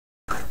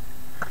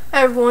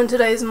Hey everyone,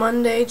 today is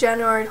Monday,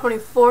 January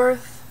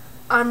 24th.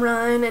 I'm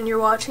Ryan and you're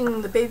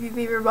watching the Baby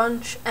Beaver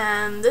Bunch,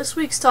 and this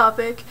week's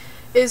topic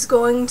is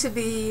going to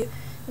be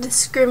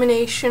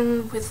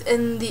discrimination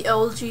within the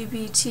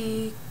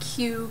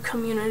LGBTQ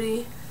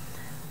community.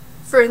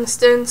 For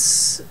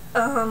instance,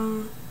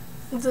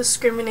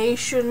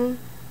 discrimination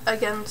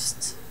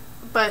against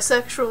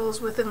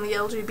bisexuals within the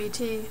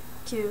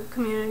LGBTQ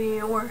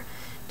community, or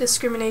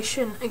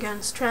discrimination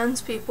against trans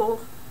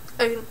people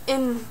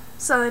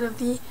inside of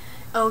the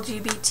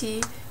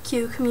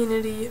LGBTQ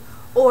community,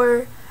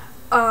 or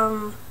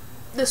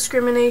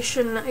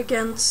discrimination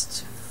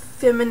against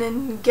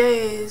feminine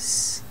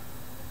gays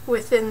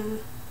within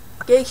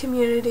gay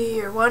community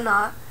or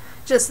whatnot.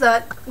 Just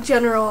that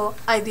general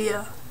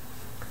idea.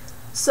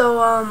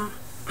 So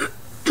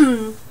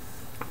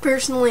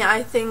personally,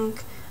 I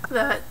think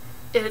that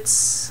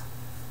it's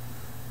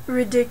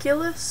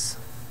ridiculous,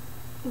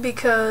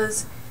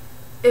 because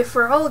if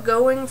we're all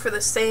going for the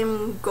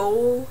same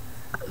goal,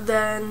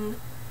 then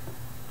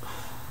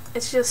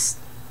it's just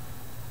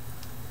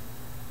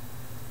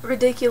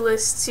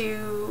ridiculous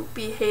to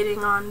be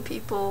hating on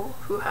people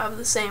who have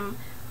the same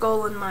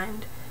goal in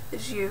mind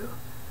as you.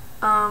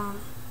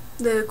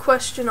 The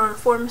question on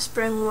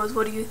Formspring was,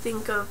 what do you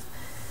think of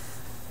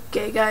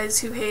gay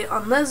guys who hate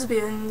on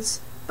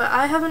lesbians? But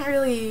I haven't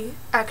really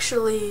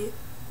actually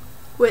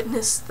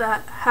witnessed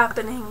that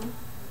happening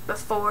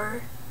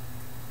before.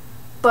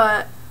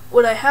 But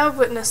what I have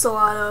witnessed a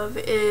lot of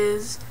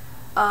is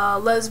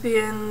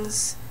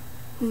lesbians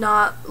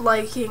not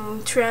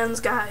liking trans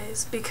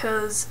guys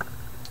because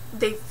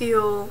they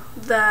feel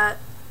that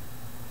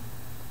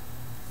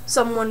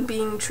someone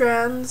being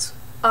trans,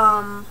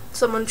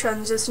 someone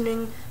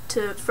transitioning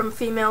from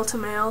female to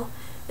male,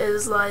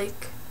 is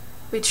like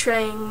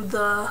betraying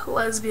the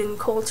lesbian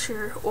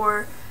culture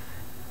or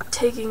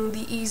taking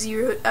the easy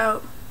route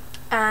out.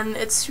 And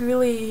it's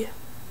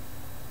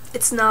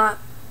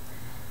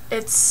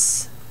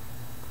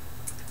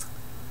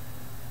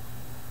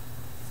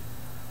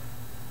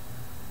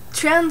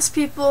trans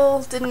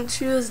people didn't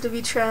choose to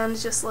be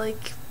trans, just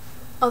like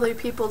other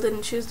people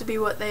didn't choose to be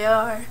what they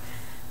are,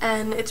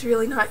 and it's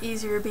really not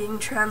easier being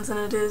trans than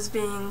it is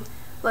being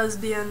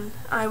lesbian.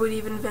 I would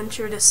even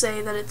venture to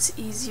say that it's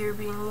easier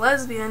being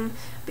lesbian,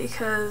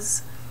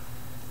 because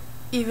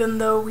even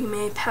though we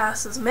may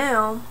pass as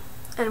male,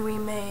 and we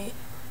might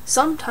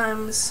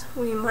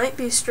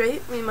be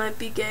straight, we might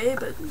be gay,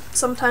 but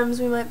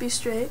sometimes we might be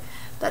straight,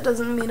 that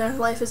doesn't mean our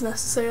life is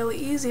necessarily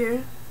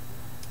easier,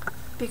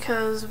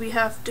 because we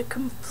have to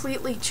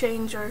completely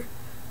change our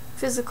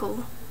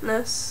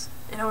physicalness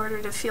in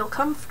order to feel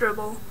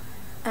comfortable,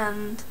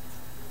 and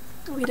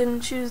we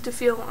didn't choose to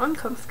feel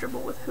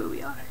uncomfortable with who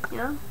we are,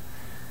 you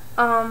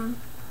know?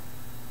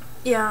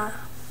 Yeah,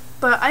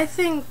 but I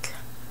think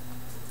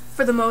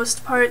for the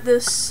most part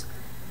this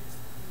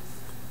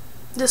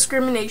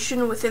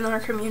discrimination within our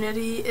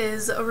community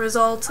is a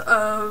result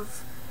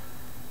of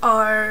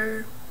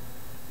our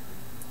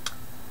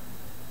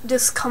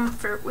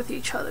discomfort with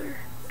each other.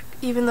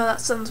 Even though that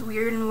sounds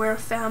weird and we're a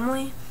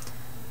family,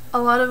 a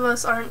lot of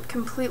us aren't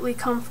completely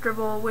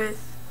comfortable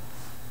with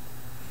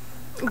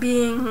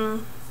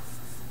being,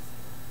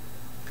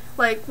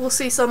 like, we'll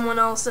see someone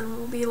else and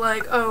we'll be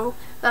like, oh,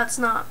 that's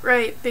not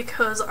right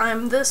because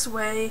I'm this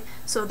way,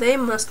 so they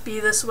must be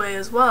this way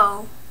as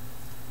well.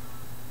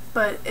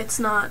 But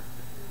it's not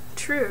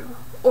true.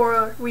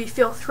 Or we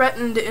feel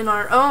threatened in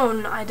our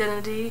own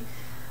identity,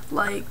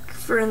 like,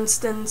 for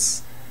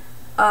instance,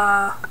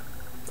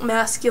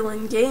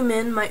 masculine gay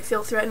men might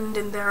feel threatened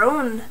in their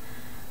own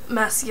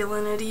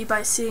masculinity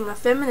by seeing a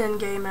feminine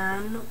gay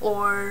man,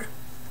 or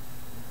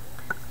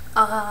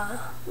a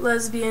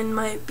lesbian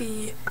might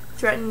be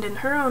threatened in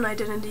her own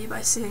identity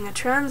by seeing a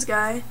trans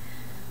guy.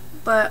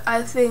 But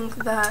I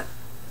think that,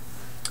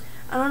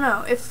 I don't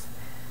know, if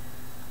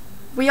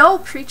we all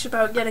preach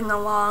about getting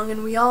along,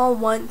 and we all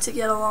want to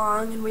get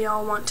along, and we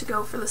all want to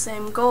go for the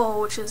same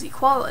goal, which is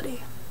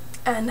equality.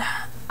 And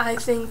I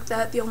think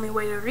that the only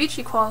way to reach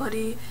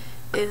equality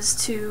is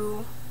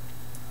to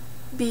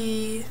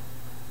be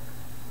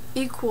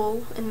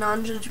equal and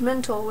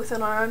non-judgmental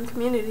within our own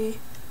community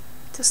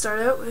to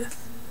start out with.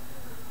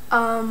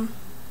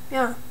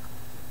 Yeah.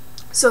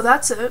 So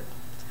that's it.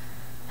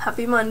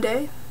 Happy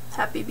Monday.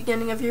 Happy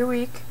beginning of your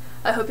week.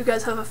 I hope you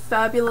guys have a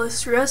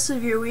fabulous rest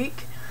of your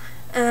week.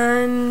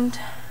 And,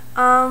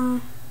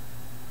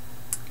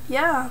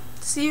 yeah.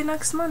 See you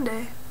next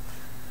Monday.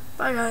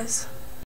 Bye, guys.